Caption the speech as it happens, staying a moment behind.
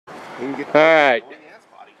Alright,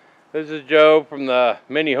 this is Joe from the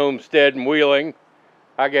mini homestead in Wheeling.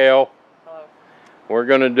 Hi Gail. Hello. We're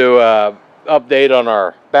going to do a update on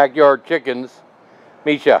our backyard chickens.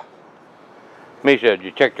 Misha, did you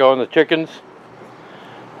check on the chickens?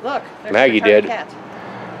 Look, there's Maggie a retarded did. cat.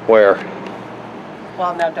 Where?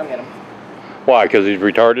 Well, no, don't get him. Why? Because he's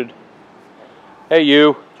retarded? Hey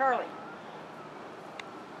you. Charlie.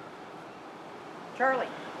 Charlie.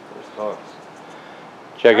 There's Tux.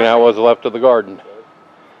 Checking out what's left of the garden.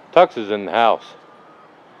 Tux is in the house.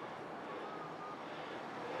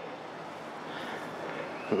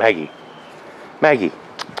 Maggie.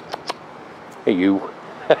 Hey you.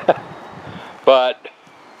 But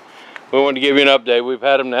we wanted to give you an update. We've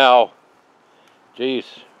had them now, geez,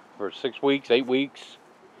 for 6 weeks, 8 weeks.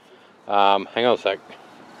 Hang on a sec.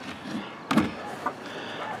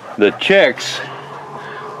 The chicks,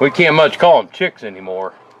 we can't much call them chicks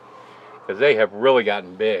anymore because they have really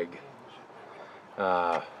gotten big.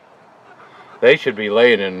 They should be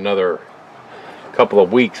laying in another couple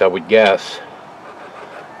of weeks, I would guess.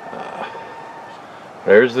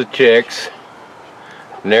 There's the chicks.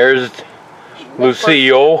 And there's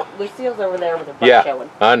Lucille. Lucille's over there with her butt showing.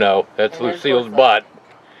 I know. That's And Lucille's Bertha. butt.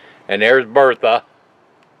 And there's Bertha.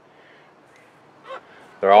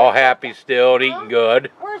 They're all happy still and eating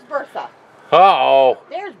good. Where's Bertha? Uh-oh.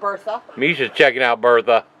 There's Bertha. Misha's checking out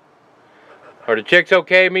Bertha. Are the chicks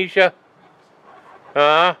okay, Misha?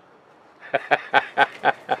 Huh?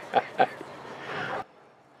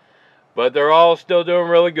 But they're all still doing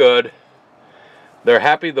really good. They're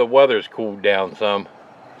happy the weather's cooled down some.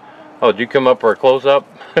 Oh, did you come up for a close-up?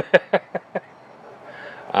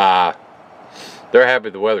 They're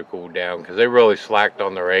happy the weather cooled down because they really slacked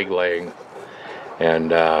on their egg laying. And,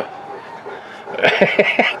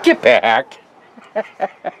 get back.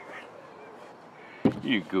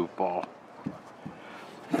 You goofball.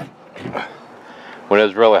 When it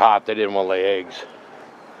was really hot, they didn't want to lay eggs.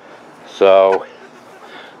 So,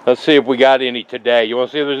 let's see if we got any today. You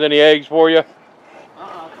want to see if there's any eggs for you?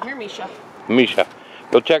 Come here, Misha. Misha,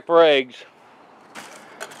 go check for eggs.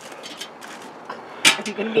 Are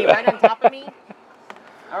you going to be right on top of me?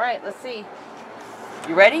 All right, let's see.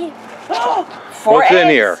 You ready? Four What's eggs. in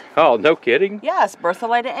here? Oh, no kidding. Yes, Bertha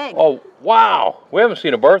laid an egg. Oh, wow. We haven't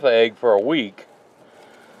seen a Bertha egg for a week.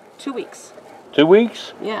 2 weeks. 2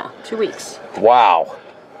 weeks? Yeah, 2 weeks. Wow.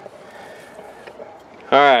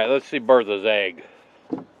 All right, let's see Bertha's egg.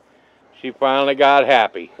 She finally got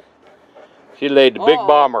happy. She laid the big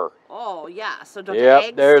bomber. Oh, yeah. So don't the eggs?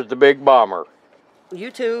 Yep, there's the big bomber.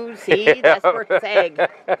 You too. See, that's Bertha's egg.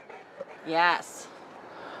 Yes.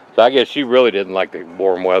 So I guess she really didn't like the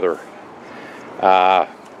warm weather. But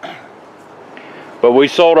we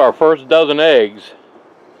sold our first dozen eggs,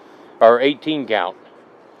 our 18 count.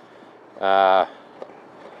 Well,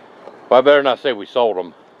 I better not say we sold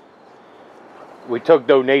them. We took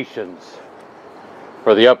donations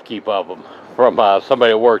for the upkeep of them from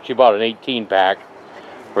somebody at work. She bought an 18 pack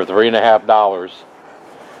for $3.50.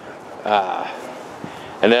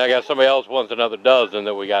 And then I got somebody else wants another dozen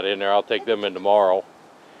that we got in there. I'll take them in tomorrow.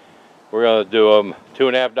 We're going to do them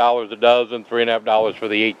 $2.50 a dozen, $3.50 for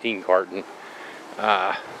the 18 carton.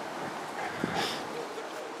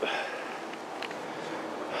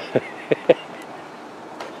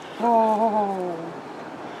 Oh.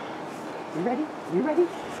 You ready? You ready?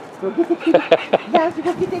 Go get the kitty. Yes,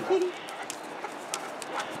 go get that kitty.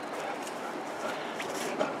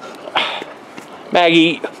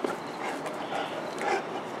 Maggie.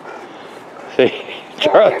 See,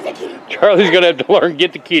 Charlie's going to have to learn,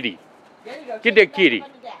 get the kitty. There you go. Get that kitty.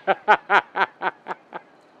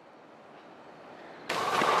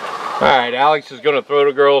 Alright, Alex is going to throw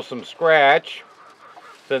the girls some scratch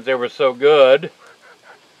since they were so good.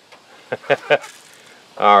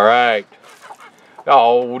 Alright.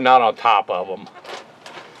 Oh, not on top of them.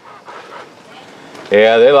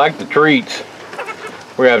 Yeah, they like the treats.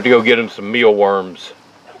 We're going to have to go get them some mealworms.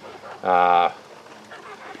 Because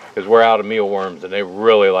we're out of mealworms and they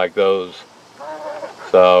really like those.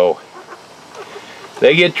 So,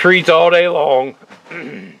 they get treats all day long.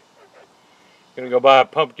 Gonna go buy a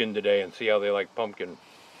pumpkin today and see how they like pumpkin.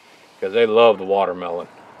 Because they love the watermelon.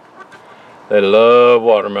 They love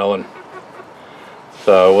watermelon.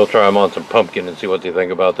 So we'll try them on some pumpkin and see what they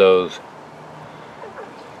think about those.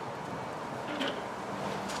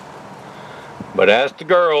 But ask the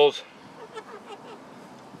girls.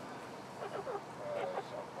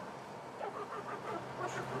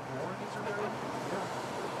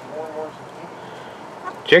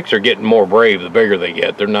 Chicks are getting more brave the bigger they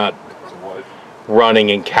get. They're not running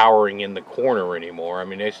and cowering in the corner anymore. I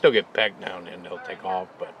mean, they still get pecked now and then. They'll take off,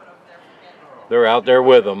 but they're out there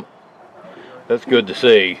with them. That's good to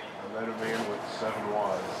see. I let him in with 7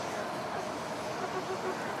 wads.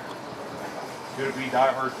 Could it be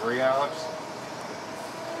diehard 3, Alex?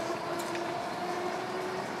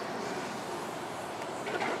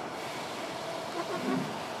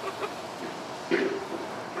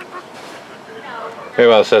 Maybe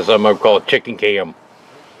I said something I call it chicken cam.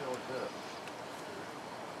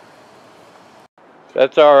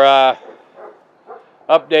 That's our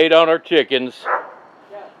update on our chickens.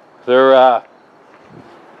 They're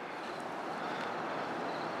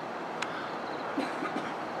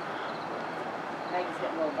Maggie's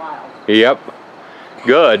getting a little wild. yep.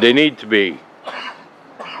 Good. They need to be.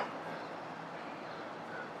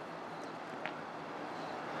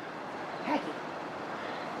 Maggie.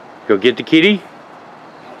 Go get the kitty.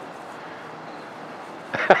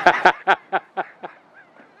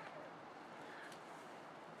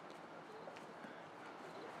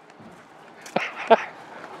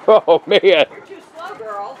 Oh man. You're too slow,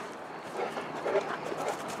 girls.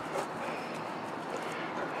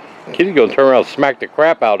 Kitty's gonna turn around and smack the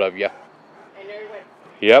crap out of you. And there you went.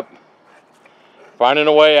 Yep. Finding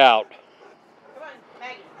a way out. Come on,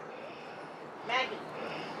 Maggie. Maggie.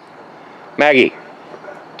 Maggie.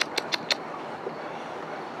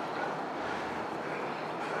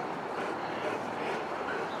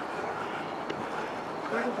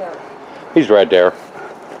 Where'd he go? He's right there.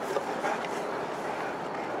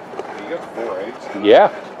 You got 4 eggs.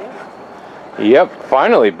 Yeah. Yep.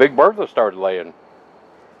 Finally, Big Bertha started laying.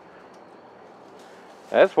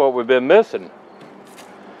 That's what we've been missing.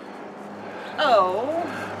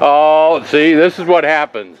 Oh. Oh, see, this is what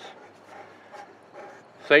happens.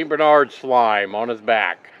 St. Bernard slime on his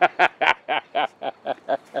back.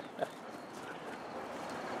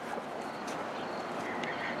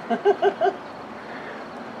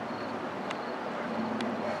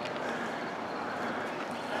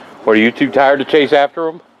 What, are you too tired to chase after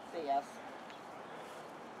him? Yes.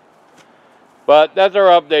 But that's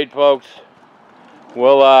our update, folks.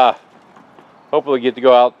 We'll hopefully get to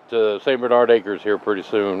go out to St. Bernard Acres here pretty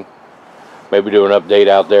soon. Maybe do an update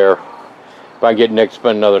out there. If I can get Nick to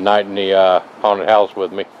spend another night in the haunted house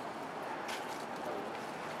with me.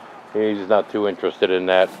 He's not too interested in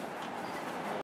that.